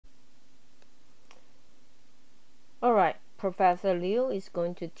Alright, Professor Liu is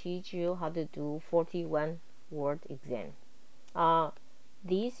going to teach you how to do 41 word exam.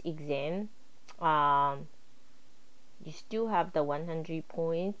 This exam, you still have the 100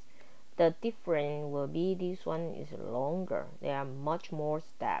 points. The difference will be this one is longer. There are much more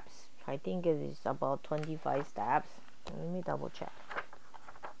steps. I think it is about 25 steps. Let me double check.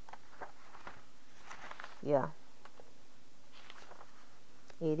 Yeah,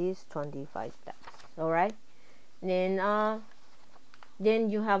 it is 25 steps. Alright, then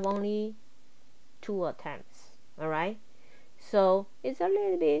you have only 2 attempts. Alright, so it's a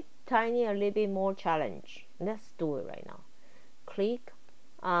little bit tiny, a little bit more challenge. Let's do it right now. Click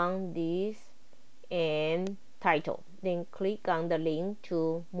on this and title, then click on the link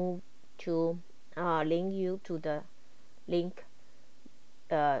to move to link you to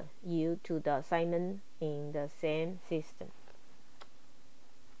the assignment in the same system.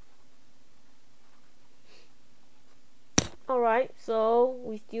 Alright, so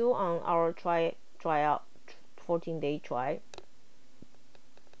we still on our tryout 14-day try.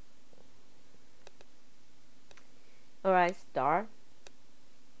 Alright, start.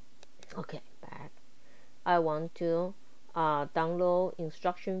 Okay, back. I want to download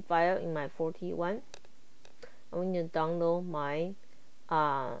instruction file in my 41. I'm going to download my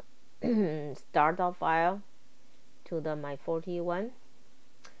startup file to my 41.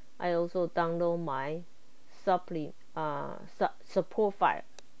 I also download my support file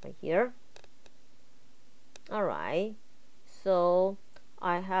right here. Alright, so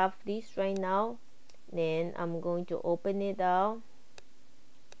I have this right now. Then I'm going to open it out.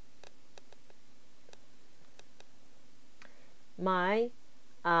 My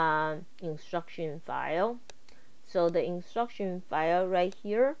instruction file. So the instruction file right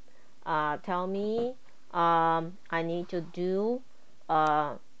here tell me I need to do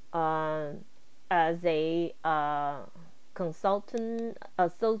as a consultant,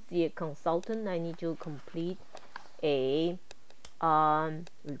 associate consultant, I need to complete a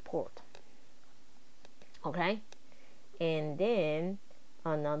report. Okay, and then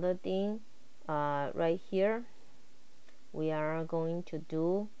another thing right here we are going to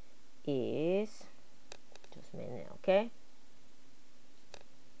do is just a minute. Okay,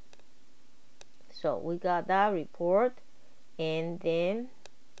 so we got that report, and then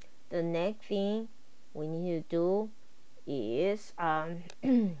the next thing we need to do is let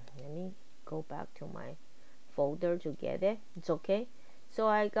me go back to my folder to get it. It's okay. So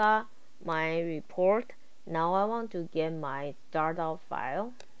I got my report. Now I want to get my startup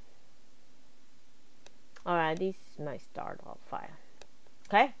file. Alright, this is my startup file.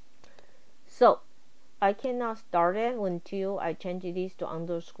 Okay, so I cannot start it until I change this to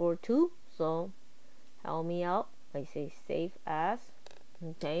 _2. So help me out. I say save as.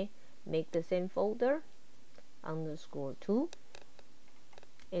 Okay, make the same folder, _2,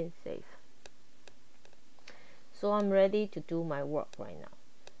 and save. So I'm ready to do my work right now.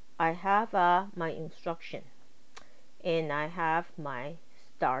 I have my instruction, and I have my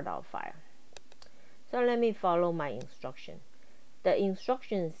startup file. So let me follow my instruction. The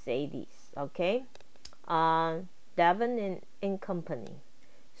instructions say this, okay? Devon and Company.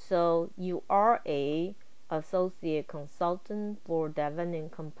 So you are a associate consultant for Devon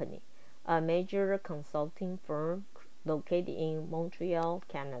and Company, a major consulting firm located in Montreal,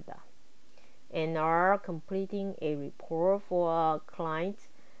 Canada, and are completing a report for a client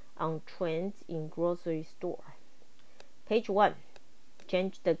on trends in grocery store. Page 1.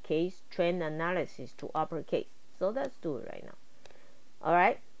 Change the case trend analysis to uppercase. So let's do it right now.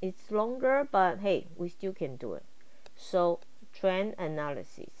 Alright, it's longer, but hey, we still can do it. So trend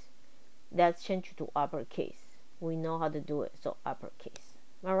analysis, let's change to uppercase. We know how to do it, so uppercase.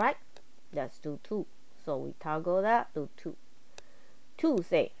 Alright, let's do 2. So we toggle that to 2. 2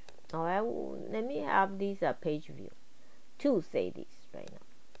 say, alright, let me have this page view. 2 say this right now.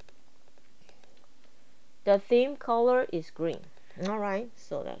 The theme color is green. Alright,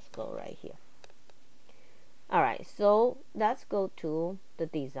 so let's go right here. Alright, so let's go to the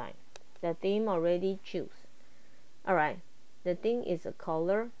design. The theme already choose. Alright, the thing is a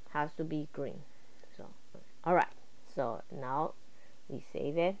color has to be green. So alright, so now we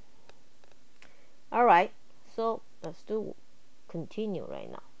save it. Alright, so let's do continue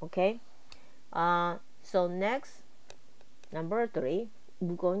right now. Okay, so next, number 3,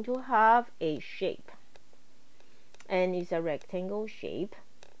 we're going to have a shape, and it's a rectangle shape.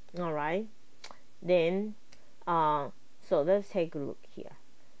 Alright, then so let's take a look here.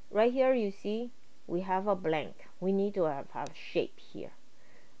 Right here you see we have a blank. We need to have shape here.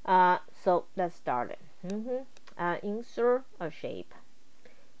 So let's start it. Insert a shape.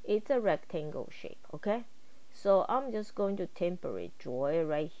 It's a rectangle shape. Okay, So I'm just going to temporarily draw it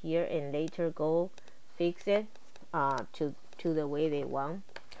right here and later go fix it to the way they want.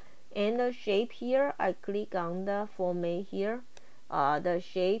 And the shape here, I click on the format here. The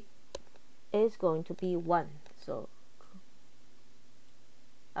shape is going to be 1. So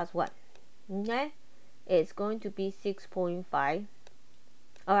that's 1. Okay, it's going to be 6.5.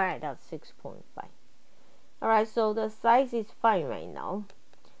 Alright, that's 6.5. Alright, so the size is fine right now.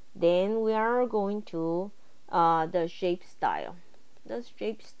 Then we are going to the shape style. The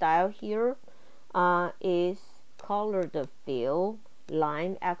shape style here is colored fill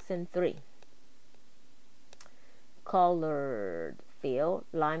line accent 3. Colored fill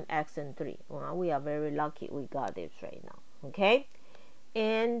line accent 3. Well, we are very lucky we got this right now. Okay,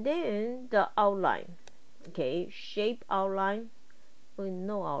 and then the outline. Okay, shape outline with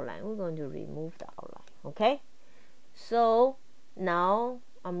no outline. We're going to remove the outline. Okay, so now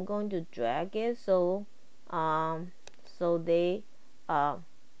I'm going to drag it so they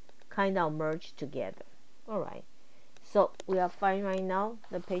kind of merge together. Alright, so we are fine right now.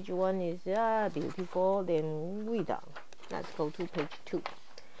 The page 1 is beautiful. Then we done. Let's go to page 2.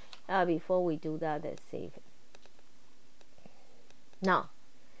 Before we do that, let's save it. Now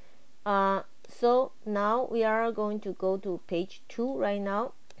so now we are going to go to page 2 right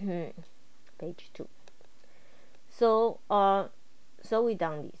now. Page 2. So so we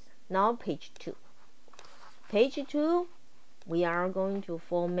done this. Now page 2. Page 2, we are going to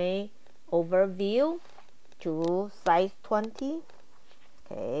format overview to size 20.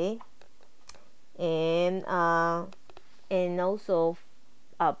 Okay, and also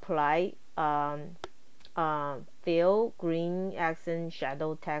apply fill green accent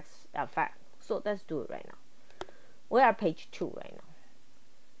shadow text effect. So let's do it right now. We are page 2 right now.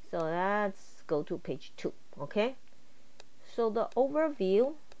 So let's go to page 2. Okay, so the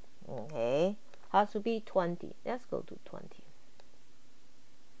overview, okay, has to be 20. Let's go to 20.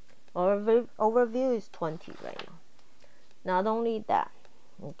 Overview is 20 right now. Not only that,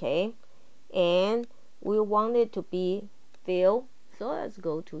 okay, and we want it to be fill. So let's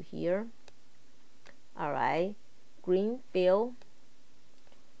go to here. Alright, green fill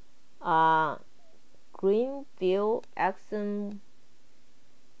accent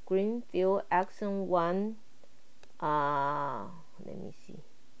 1. Let me see.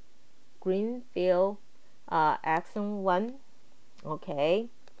 Green fill accent 1. Okay,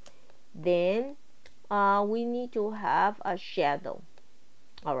 then we need to have a shadow.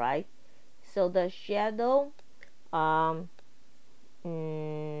 Alright, so the shadow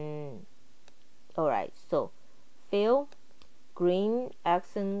alright, so fill green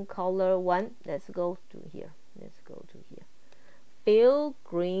accent color 1. Let's go to here. Fill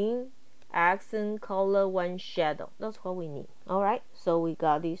green accent color 1 shadow. That's what we need. Alright, so we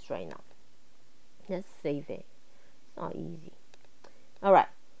got this right now. Let's save it. It's not easy. Alright,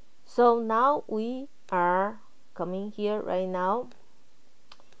 so now we are coming here right now.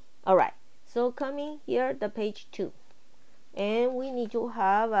 Alright, so coming here, the page 2, and we need to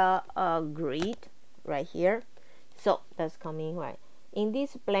have a grid right here. So that's coming right in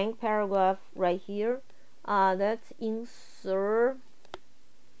this blank paragraph right here. Let's insert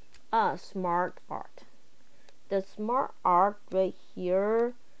a smart art. The smart art right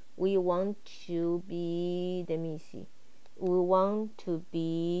here, we want to be, let me see, we want to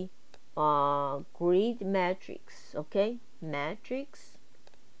be grid matrix. Okay,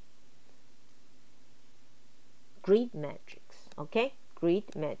 grid matrix. Okay,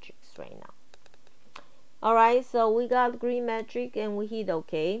 grid matrix right now. Alright, so we got grid matrix and we hit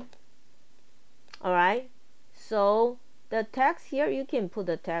OK. Alright, so the text here, you can put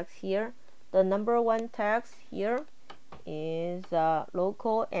the text here. The number 1 text here is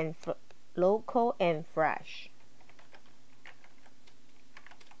local and fresh.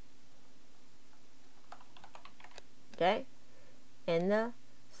 Okay, and the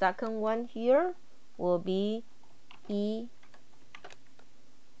second one here will be e-commerce,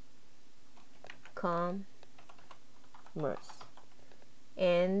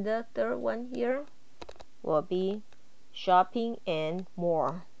 and the third one here will be shopping and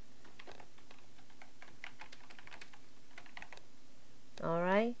more.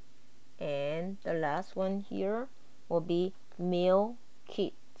 Alright, and the last one here will be meal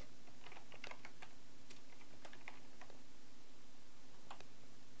kit.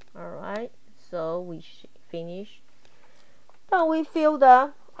 Alright, so we finish. Now we fill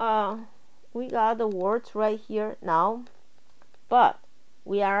the we got the words right here now, but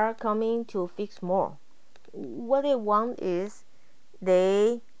we are coming to fix more. What they want is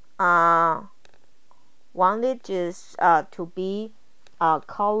they wanted just to be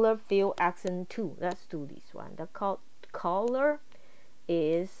color fill accent 2. Let's do this one. The color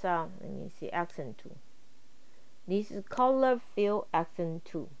is let me see, accent 2. This is color fill accent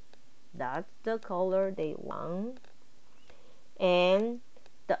 2. That's the color they want. And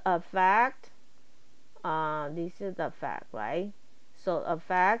the effect, this is the effect, right? So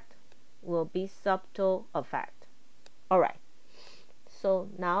effect will be subtle effect. Alright, so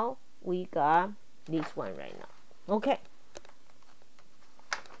now we got this one right now. Okay,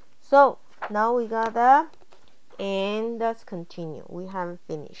 so now we got that, and let's continue. We haven't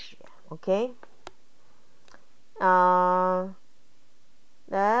finished yet. Okay,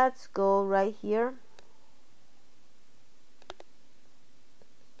 let's go right here.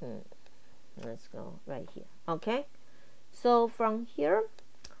 Let's go right here. Okay, so from here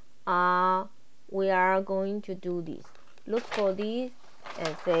we are going to do this. Look for these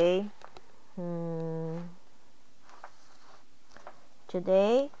and say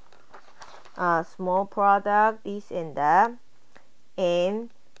today small product, this and that. And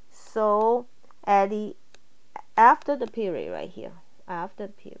so at the after the period right here, after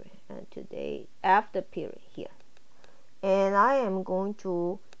period, and today after period here, and I am going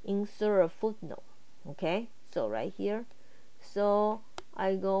to insert a footnote. Okay, so right here, so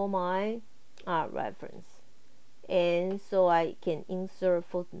I go my reference, and so I can insert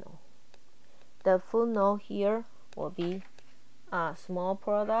footnote. The footnote here will be small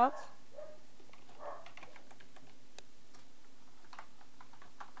products,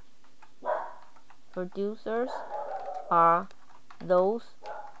 producers are those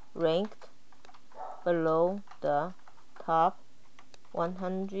ranked below the top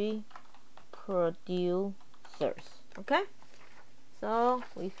 100 producers. Okay, so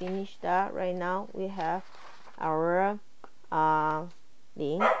we finished that. Right now we have our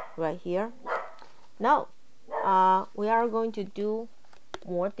link right here. Now we are going to do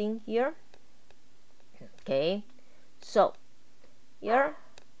more thing here. Okay, so here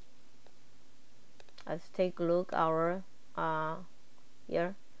let's take a look our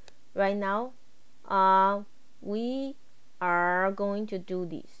here. Right now we are going to do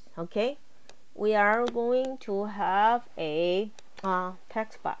this. Okay, we are going to have a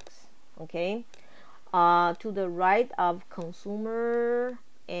text box. Okay, to the right of consumer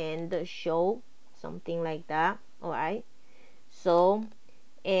and show, something like that. All right, so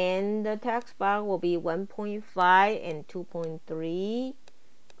and the text box will be 1.5 and 2.3.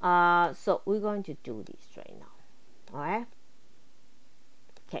 So we're going to do this right now. All right,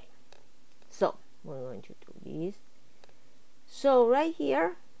 okay, so we're going to do this. So right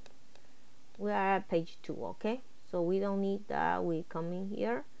here we are at page 2. Okay, so we don't need that. We come in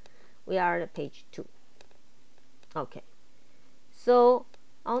here, we are at page 2. Okay, so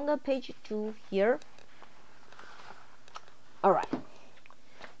on the page 2 here, all right,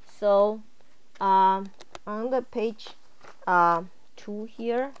 so on the page 2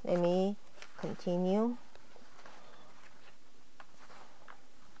 here, let me continue.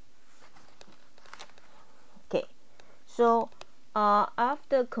 Okay, so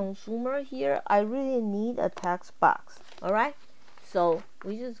after consumer here, I really need a text box. All right, so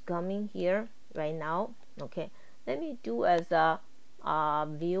we just come in here right now. Okay, let me do as a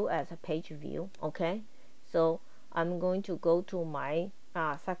view, as a page view. Okay, so I'm going to go to my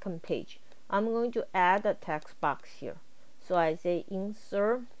second page. I'm going to add a text box here. So I say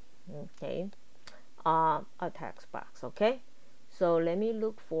insert, okay, a text box. Okay, so let me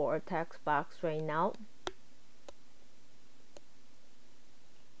look for a text box right now.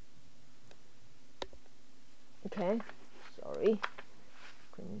 Okay, sorry,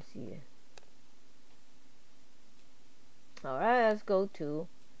 couldn't see it. All right, let's go to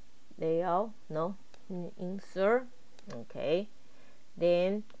layout. No, insert. Okay,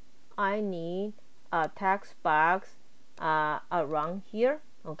 then I need a text box around here.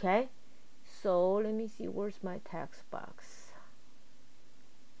 Okay, so let me see, where's my text box?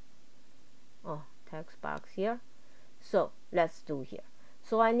 Oh, text box here. So let's do here.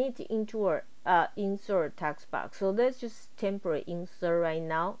 So I need to insert text box. So let's just temporary insert right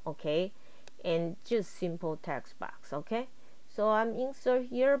now. Okay, and just simple text box. Okay, so I'm insert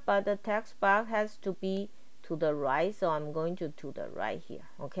here, but the text box has to be to the right, so I'm going to the right here.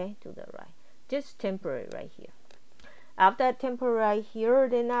 Okay, to the right, just temporary right here. After temporary right here,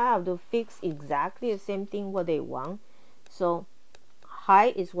 then I have to fix exactly the same thing what they want. So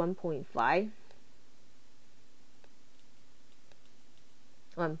height is 1.5.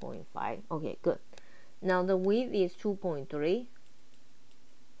 1.5. Okay, good. Now the width is 2.3.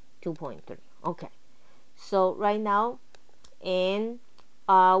 2.3. Okay, so right now, and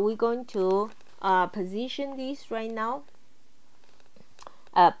we're going to position this right now.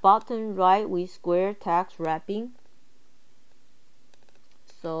 At bottom right, we square text wrapping.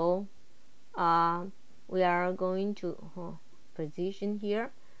 So we are going to position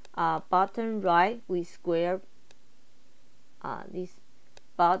here. Bottom right, we square this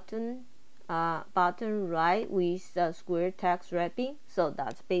bottom right with square text wrapping. So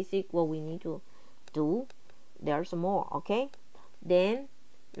that's basic what we need to do. There's more. Okay, then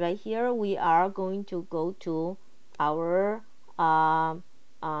right here we are going to go to our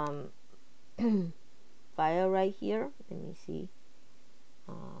file right here. Let me see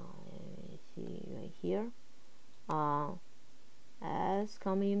right here. As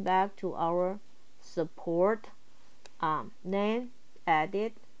coming back to our support, then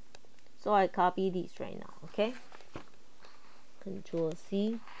edit. So I copy this right now. Okay, Control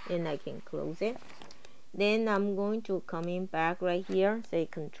C, and I can close it. Then I'm going to coming back right here, say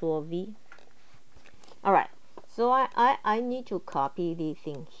Control V. Alright, so I need to copy the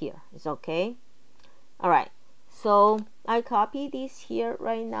thing here. It's okay. Alright, so I copy this here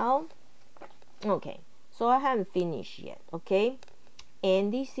right now. Okay, so I haven't finished yet. Okay,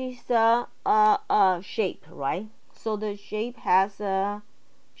 and this is a shape, right? So the shape has a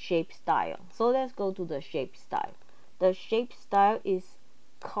shape style. So let's go to the shape style. The shape style is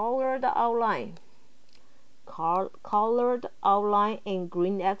colored outline. Colored outline and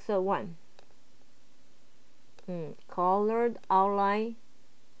green accent 1. Colored outline,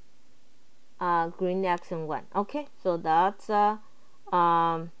 green accent 1. Okay, so that's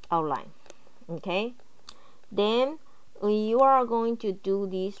outline. Okay, then you are going to do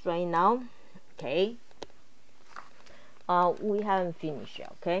this right now. Okay, we haven't finished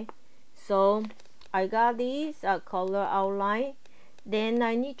yet. Okay, so I got this color outline. Then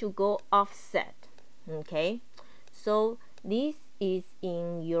I need to go offset. Okay, so this is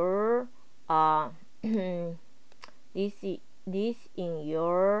in your this in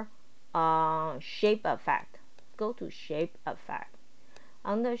your shape effect. Go to shape effect.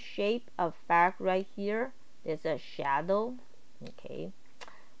 On the shape effect right here, there's a shadow. Okay,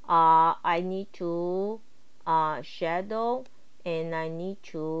 I need to shadow, and I need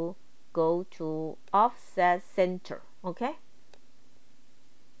to go to offset center. Okay,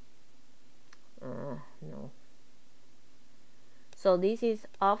 no, so this is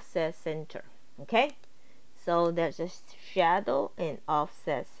offset center. Okay, so there's a shadow and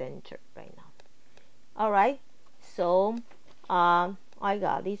offset center right now. Alright, so I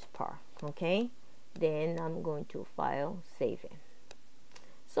got this part. Okay, then I'm going to file, save it.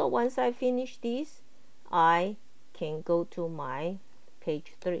 So once I finish this, I can go to my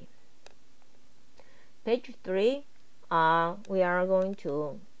page 3. Page 3, we are going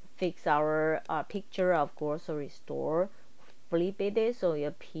to fix our picture of grocery store, flip it so it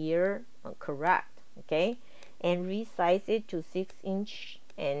appear correct. Okay, and resize it to 6"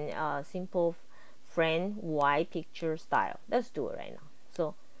 and simple frame white picture style. Let's do it right now.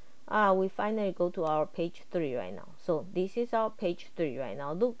 So we finally go to our page 3 right now. So this is our page 3 right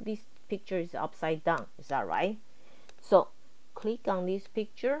now. Look, this picture is upside down. Is that right? So click on this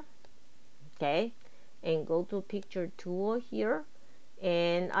picture. Okay, and go to picture tool here,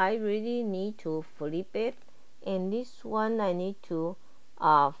 and I really need to flip it, and this one I need to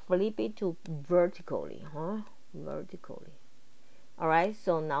flip it to vertically. Vertically. Alright,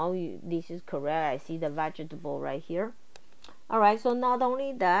 so now this is correct. I see the vegetable right here. Alright, so not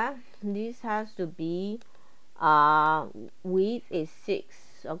only that, this has to be width is 6.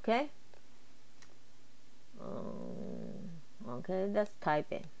 Okay, okay, let's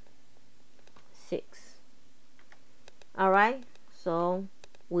type in 6. Alright, so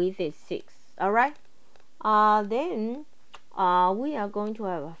width is 6. Alright, then we are going to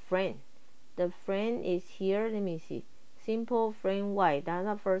have a frame. The frame is here. Let me see. Simple frame white. That's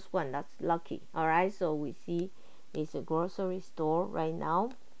the first one. That's lucky. Alright, so we see it's a grocery store right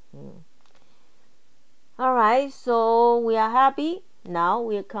now. Alright, so we are happy. Now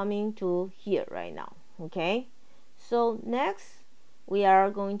we are coming to here right now. Okay, so next we are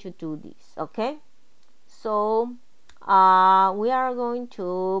going to do this. Okay, so we are going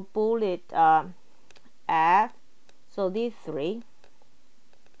to bullet add. So these 3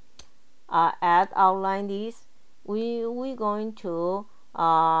 add outline this. We're going to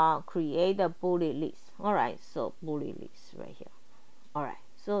create a bullet list. Alright, so bullet list right here. Alright,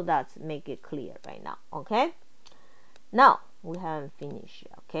 so that's make it clear right now. Okay, now we haven't finished.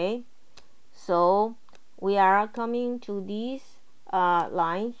 Okay, so we are coming to this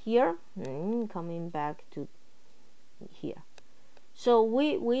line here, coming back to here. So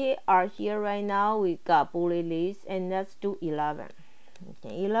we are here right now. We got bullet list, and let's do 11.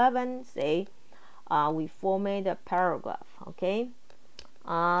 Okay, 11 say we format a paragraph. Okay,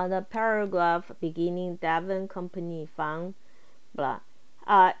 the paragraph beginning Devon Company found blah.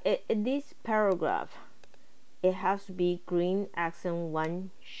 This paragraph, it has to be green accent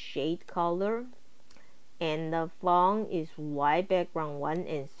 1 shade color, and the font is white background 1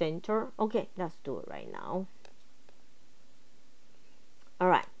 and center. Okay, let's do it right now.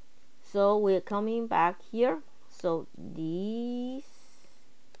 Alright, so we're coming back here. So this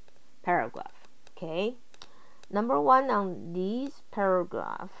paragraph, okay, number 1 on this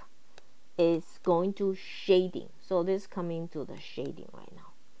paragraph is going to shading. So this coming to the shading right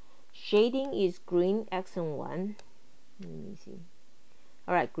now. Shading is green accent 1. Let me see.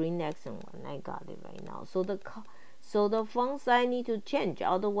 Alright, green accent 1. I got it right now. So the font size need to change,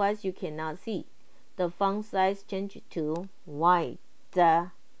 otherwise you cannot see. The font size change to white.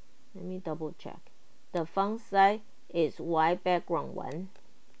 Let me double check. The font size is white background 1.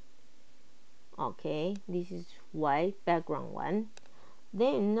 Okay, this is white background 1.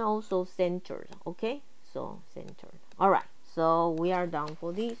 Then also centered. Okay, so centered. Alright, so we are done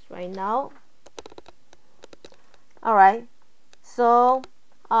for this right now. Alright, so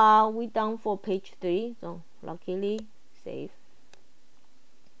we done for page 3. So luckily save.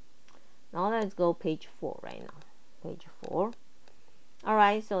 Now let's go page 4 right now. Page 4.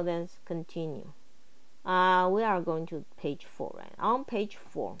 Alright, so let's continue. We are going to page 4 right now. On page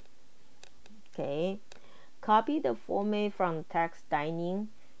 4, okay, copy the format from text dining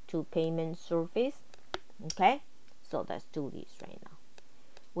to payment surface. Okay, so let's do this right now.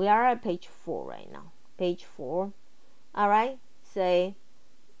 We are at page 4 right now. Page 4. Alright, say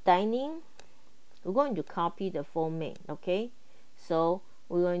dining. We're going to copy the format. Okay, so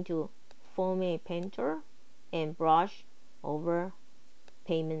we're going to format painter and brush over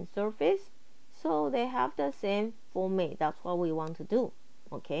payment surface, so they have the same format. That's what we want to do.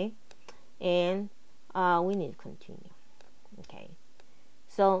 Okay, and we need to continue. Okay,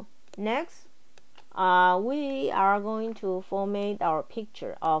 so next we are going to format our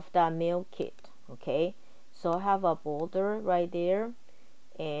picture of the meal kit. Okay, so have a border right there,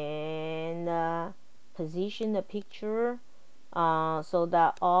 and position the picture so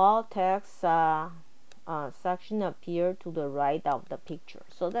that all text section appear to the right of the picture.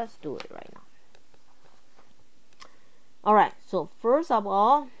 So let's do it right now. Alright, so first of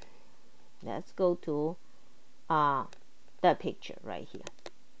all, let's go to the picture right here.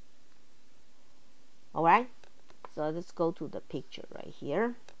 Alright, so let's go to the picture right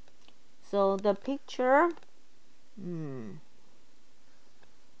here. So the picture,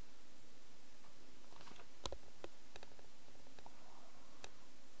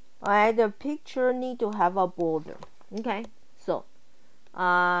 alright, the picture need to have a border. Okay, so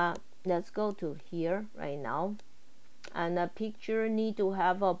let's go to here right now, and the picture need to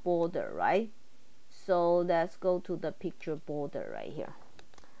have a border, right? So let's go to the picture border right here.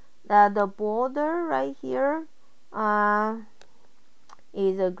 The border right here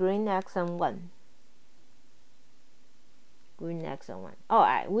is a green accent 1. Green accent 1.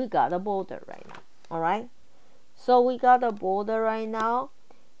 Alright, we got a border right now. Alright, so we got a border right now,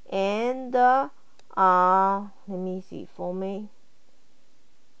 and let me see, format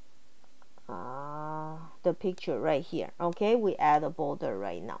the picture right here. Okay, we add a border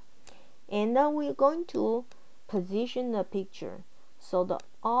right now, and then we're going to position the picture so that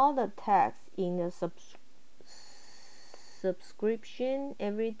all the text in the subscription,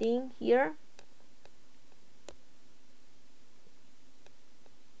 everything here,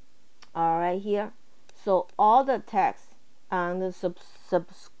 alright, here, so all the text on the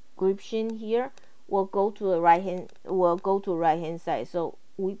subscription here will go to the right hand side. So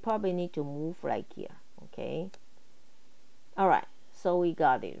we probably need to move like here. Okay, alright, so we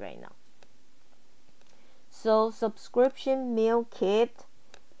got it right now. So subscription meal kit,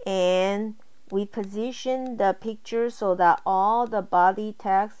 and we position the picture so that all the body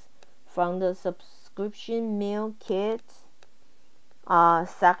text from the subscription meal kit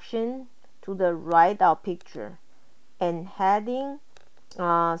section to the right of picture, and heading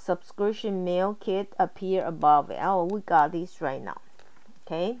subscription meal kit appear above it. Oh, we got this right now.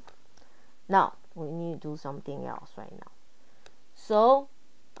 Okay, now we need to do something else right now. So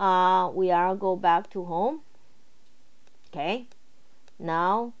we are go back to home. Okay,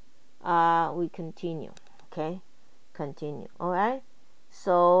 now we continue. Okay, continue. Alright,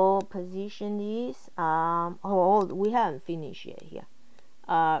 so position this. We haven't finished yet here.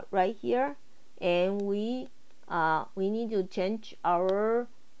 Right here, and we need to change our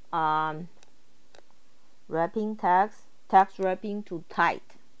wrapping text wrapping to tight.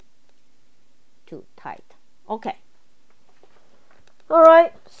 Okay,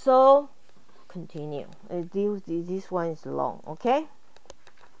 alright, so continue. This one is long. Okay,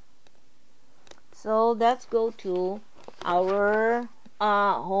 So let's go to our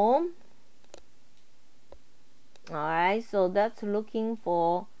home. Alright, so that's looking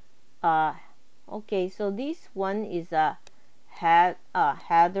for okay, so this one is a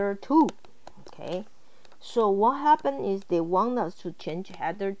header 2. Okay, so what happened is they want us to change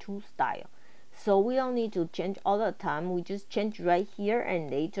header 2 style. So we don't need to change all the time. We just change right here, and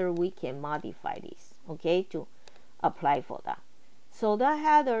later we can modify this, okay, to apply for that. So the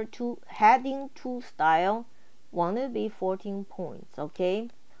heading 2 style wanted to be 14 points, okay,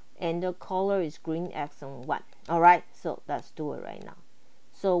 and the color is green accent 1. Alright, so let's do it right now.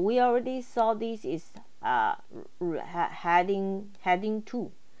 So we already saw this is heading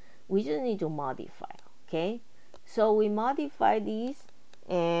 2. We just need to modify, okay. So we modify these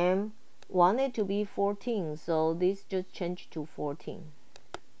and want it to be 14, so this just changed to 14,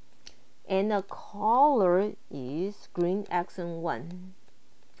 and the color is green accent 1.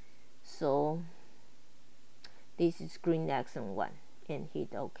 So this is green accent 1, and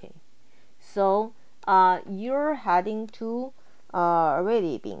hit OK. So your heading 2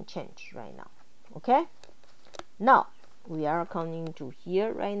 already being changed right now. Okay, now we are coming to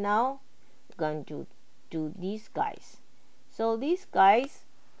here right now. We're going to do these guys. So these guys,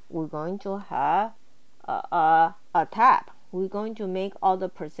 we're going to have a tab. We're going to make all the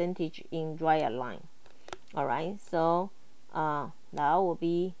percentage in right align. Alright, so that will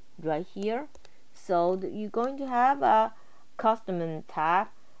be right here. So you're going to have a custom tab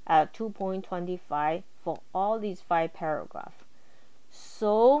at 2.25 for all these 5 paragraphs.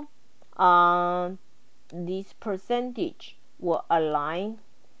 So this percentage will align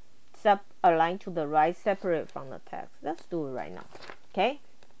to the right, separate from the text. Let's do it right now. Okay,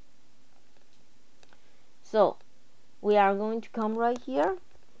 so we are going to come right here.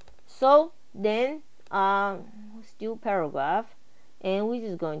 So then still paragraph, and we're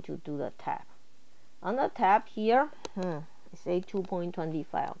just going to do the tab. On the tab here, say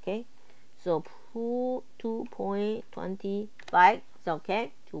 2.25. okay, so 2.25 it's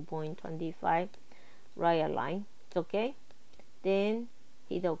okay. 2.25 right align, it's okay. Then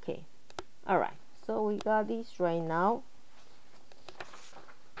hit OK. Alright, so we got this right now.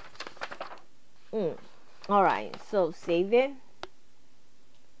 Alright, so save it.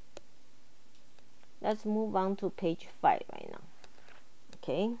 Let's move on to page 5 right now.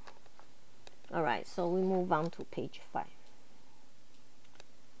 Okay, alright, so we move on to page 5.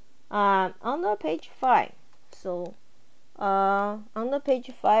 On the page 5, so on the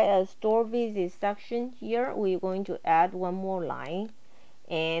page 5 store visit section here, we're going to add one more line,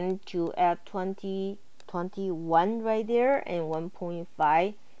 and to add 21 right there and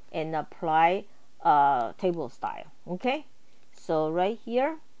 1.5, and apply table style. Okay, so right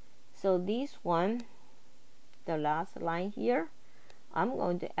here, so this one, the last line here, I'm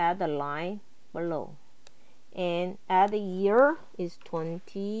going to add a line below and add the year is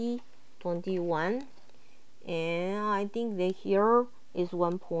 2021, and I think the here is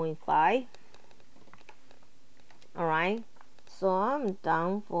 1.5. Alright, so I'm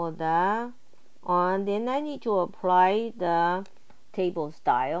done for that. And then I need to apply the table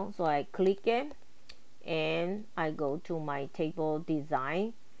style, so I click it and I go to my table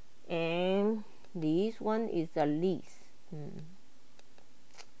design, and this one is the list.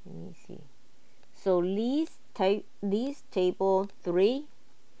 Let me see. So list table 3,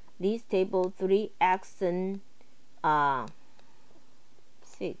 this table 3 accent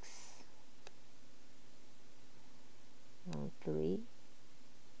 6 3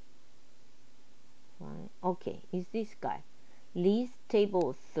 5. Okay, is this guy list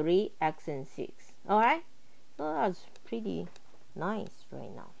table 3 accent 6. Alright, so that's pretty nice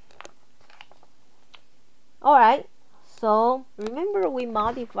right now. Alright, so remember we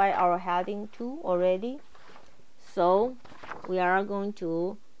modify our heading 2 already, so we are going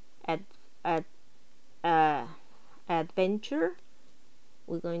to adventure,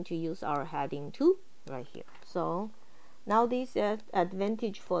 we're going to use our heading 2 right here. So now this is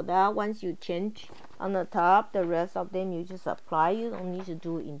advantage for that. Once you change on the top, the rest of them you just apply. You don't need to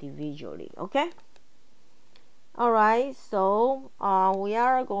do it individually. Okay, alright, so we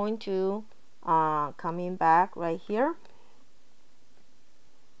are going to coming back right here.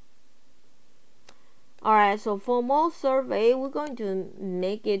 Alright, so for more survey, we're going to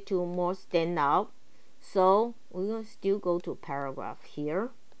make it to more stand out. So we're going to still go to paragraph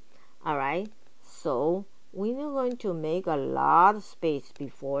here. Alright, so we're going to make a lot of space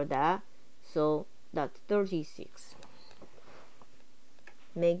before that. So that's 36.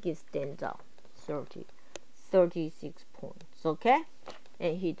 Make it stand out. 36 points. Okay,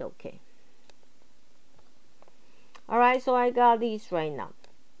 and hit OK. Alright, so I got this right now.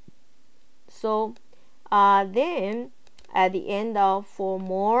 So then at the end of 4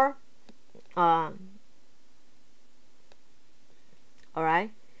 more, all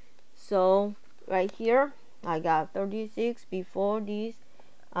right, so right here I got 36 before these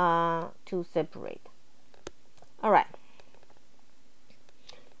to separate. All right,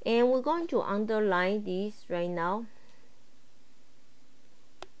 and we're going to underline these right now.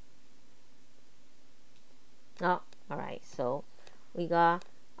 Oh, all right, so we got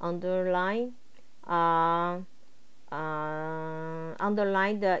underline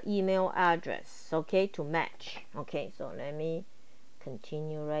underline the email address, okay, to match. Okay, so let me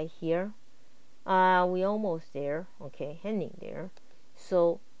continue right here. We almost there. Okay, hanging there.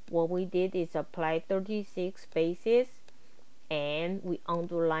 So what we did is apply 36 spaces and we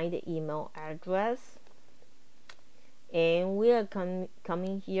underline the email address, and we are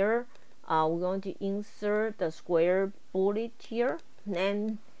coming here. We're going to insert the square bullet here,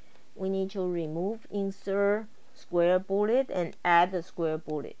 and we need to remove insert square bullet and add the square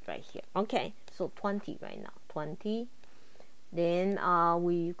bullet right here. Okay, so 20 right now, 20. Then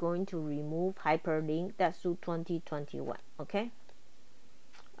we're going to remove hyperlink. That's to 2021. Okay,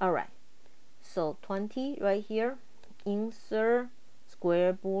 all right, so 20 right here, insert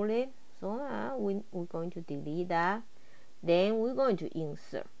square bullet. So we're going to delete that. Then we're going to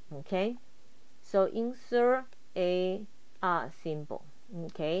insert. Okay, so insert a symbol.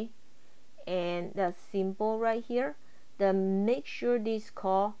 Okay, and the symbol right here, the make sure this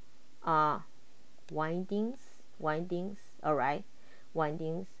call windings. All right,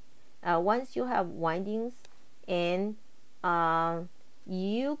 windings. Once you have windings, and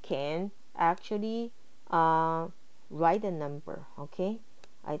you can actually write a number. Okay,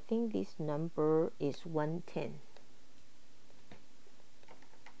 I think this number is 110.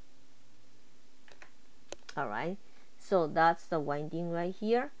 All right, so that's the winding right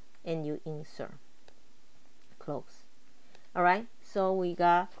here, and you insert, close. All right, so we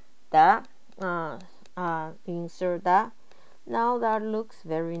got that. Insert that. Now that looks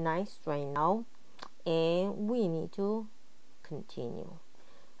very nice right now, and we need to continue.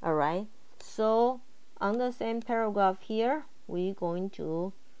 All right, so on the same paragraph here, we're going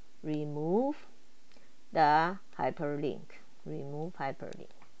to remove the hyperlink.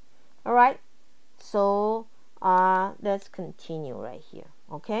 All right, so let's continue right here.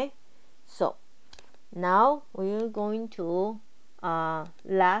 Okay, so now we're going to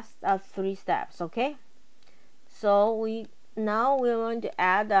last 3 steps. Okay, so we're going to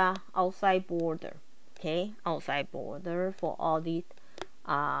add a outside border. Okay, outside border for all these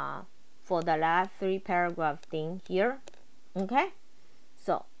for the last 3 paragraph thing here. Okay,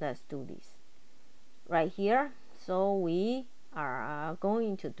 so let's do this right here. So we are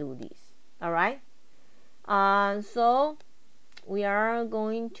going to do this. All right, so we are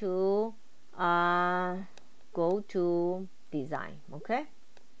going to go to design. Okay,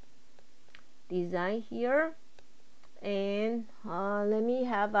 design here, and let me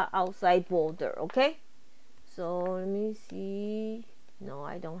have an outside border. Okay, so let me see. No,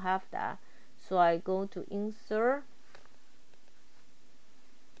 I don't have that, so I go to insert.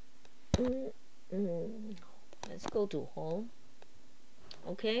 Let's go to home.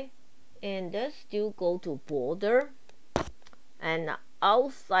 Okay, and let's still go to border and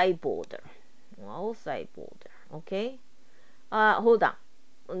outside border. Okay, hold on.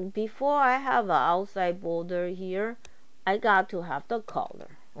 Before I have an outside border here, I got to have the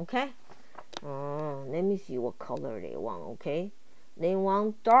color. Okay, let me see what color they want. Okay, they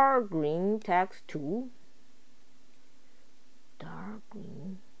want dark green text 2. Dark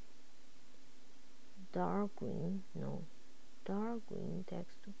green, no, dark green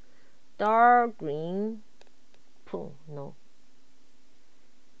text 2. Dark green, no.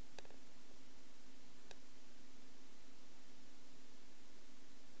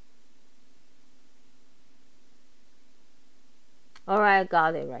 Alright, I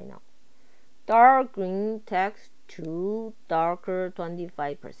got it right now. Dark green text to darker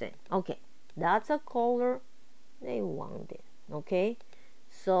 25%. Okay, that's a color they wanted. Okay,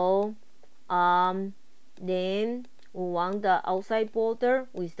 so then we want the outside border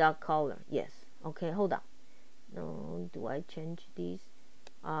with that color. Yes. Okay, hold on. No, do I change this?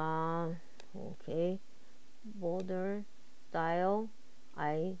 Okay, border style,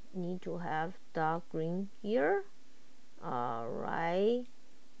 I need to have dark green here. All right,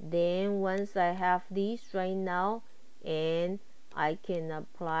 then once I have this right now, and I can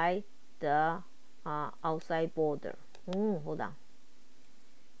apply the outside border. Hold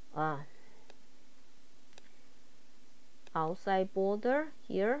on. Outside border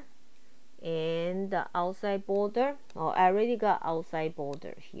here, and the outside border. Oh, I already got outside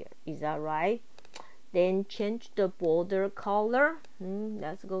border here. Is that right? Then change the border color.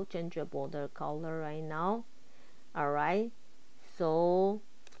 Let's go change the border color right now. All right. So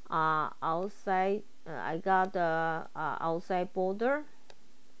outside, I got the outside border.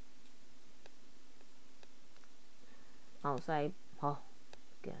 Outside. Oh,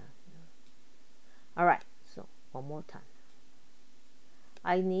 okay. All right. So one more time.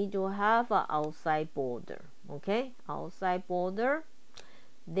 I need to have an outside border. Okay, outside border.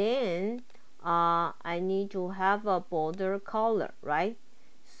 Then I need to have a border color, right?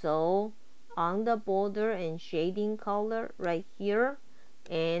 So on the border and shading color right here,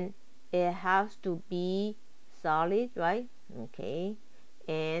 and it has to be solid, right? Okay,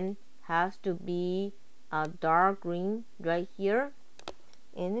 and has to be a dark green right here.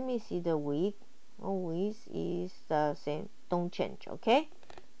 And let me see the width. Oh, width is the same, don't change. Okay,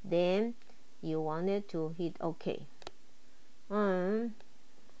 then you want it to hit OK.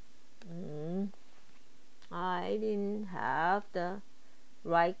 I didn't have the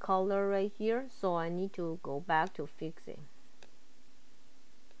right color right here, so I need to go back to fix it.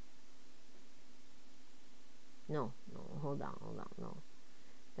 No, hold on, no.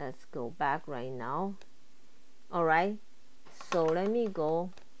 Let's go back right now. All right, so let me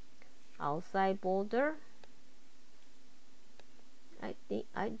go outside border.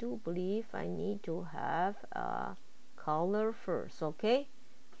 I do believe I need to have a color first. Okay,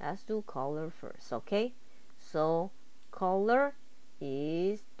 let's do color first. Okay, so color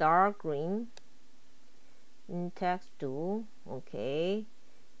is dark green in text 2. Okay,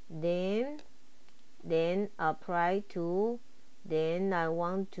 then apply to, then I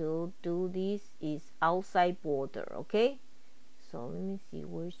want to do this is outside border. Okay, so let me see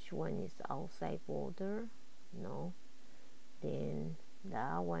which one is outside border. No, then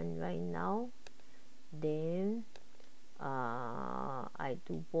that one right now. Then I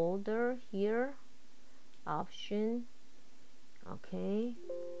do border here, option. Okay,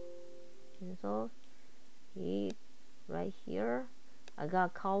 and so it right here I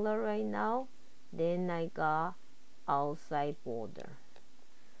got color right now, then I got outside border.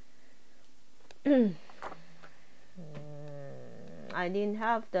 I didn't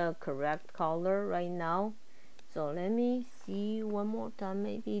have the correct color right now, so let me see one more time.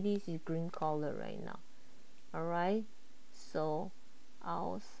 Maybe this is green color right now. All right, so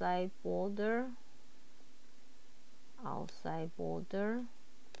outside border, outside border.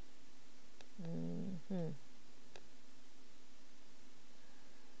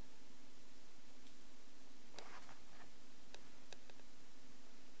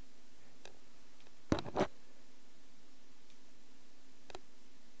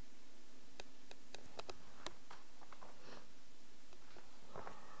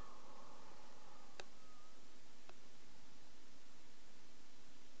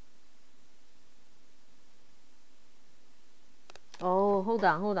 Oh, hold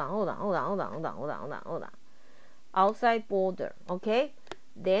on. Outside border. Okay,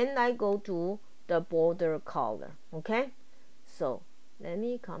 then I go to the border color. Okay, so let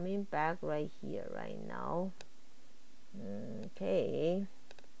me coming back right here right now. Okay,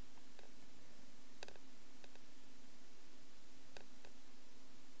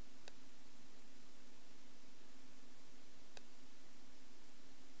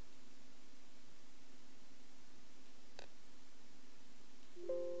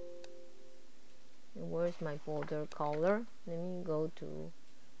 where's my border color? Let me go to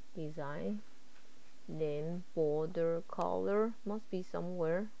design, then border color must be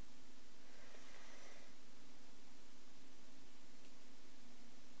somewhere.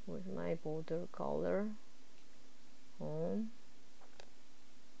 Where's my border color? Home.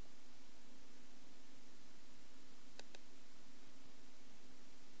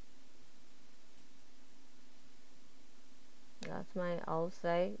 That's my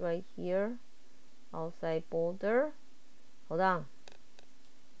outside right here, outside border. Hold on.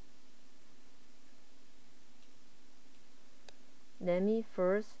 Let me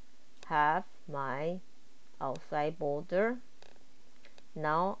first have my outside border.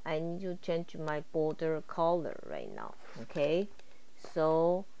 Now I need to change my border color right now. Okay,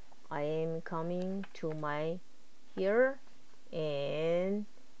 so I am coming to my here, and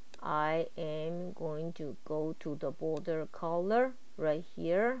I am going to go to the border color right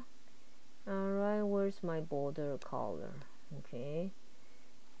here. All right, where's my border color? Okay,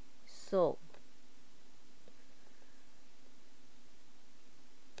 so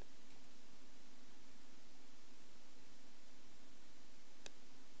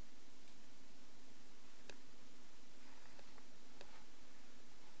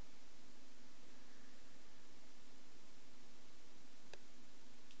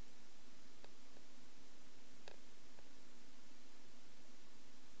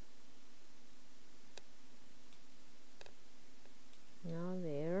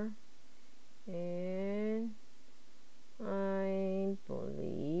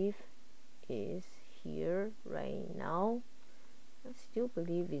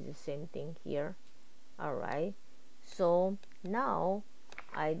believe it's the same thing here. Alright, so now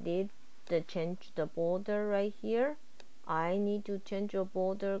I did the change the border right here. I need to change the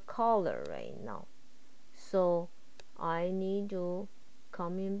border color right now. So I need to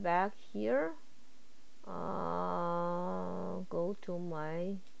coming back here, go to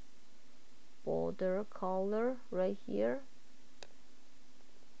my border color right here.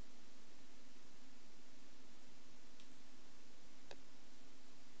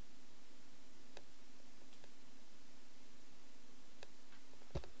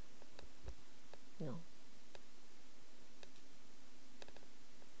 No.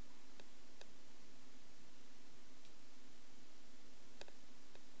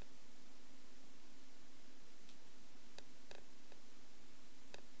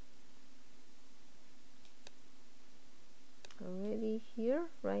 Already here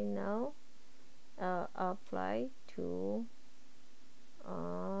right now. Apply to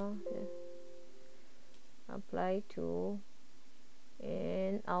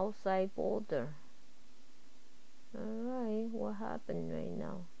an outside border. Alright, what happened right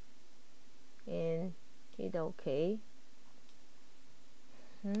now? And hit OK.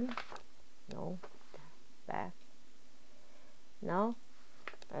 No, back. Now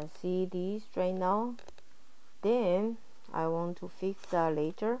I see these right now. Then I want to fix that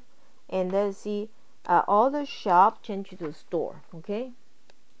later. And let's see, all the shop change to store. Okay,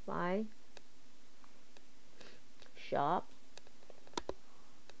 buy shop.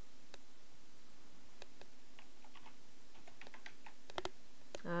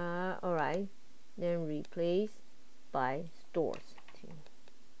 Alright, then replace by stores.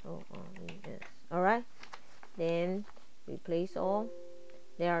 T-O-R-E-S. Alright, then replace all.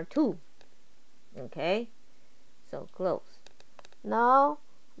 There are two. Okay, so close. Now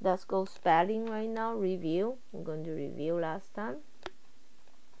let's go spelling right now. Review. I'm going to review last time.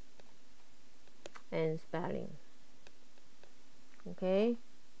 And spelling. Okay,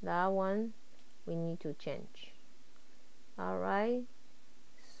 that one we need to change. Alright,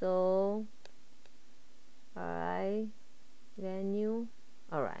 so alright, venue.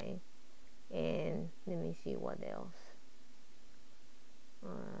 Alright, and let me see what else.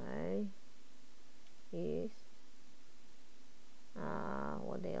 Alright, is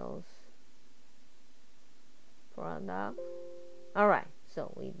what else? Product. Alright,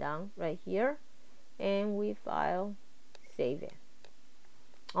 so we done right here, and we file, save it.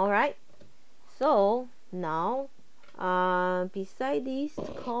 Alright, so now beside this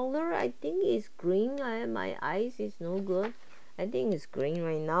color, I think it's green. My eyes is no good. I think it's green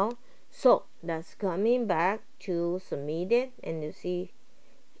right now. So that's coming back to submit it, and you see,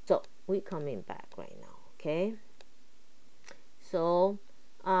 so we coming back right now. Okay, so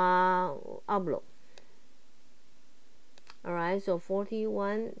upload. Alright, so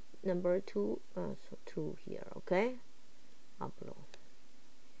 41 number 2, so 2 here. Okay, upload.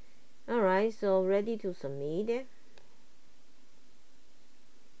 Alright, so ready to submit it.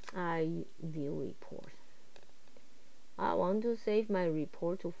 I view report. I want to save my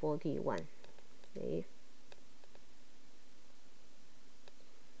report to 41. Save.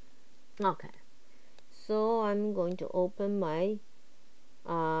 Okay, so I'm going to open my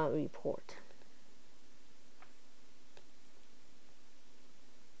report.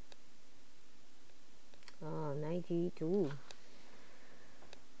 Oh, 92.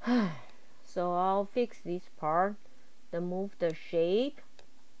 So I'll fix this part, then move the shape,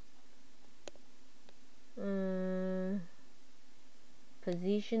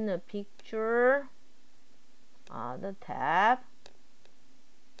 position the picture, the tab.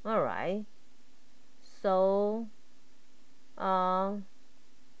 Alright, so how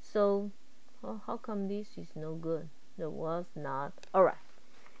come this is no good? There was not. Alright,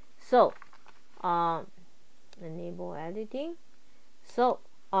 so enable editing. So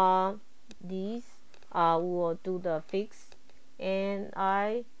these will do the fix, and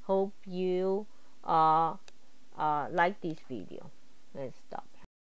I hope you like this video. Let's stop.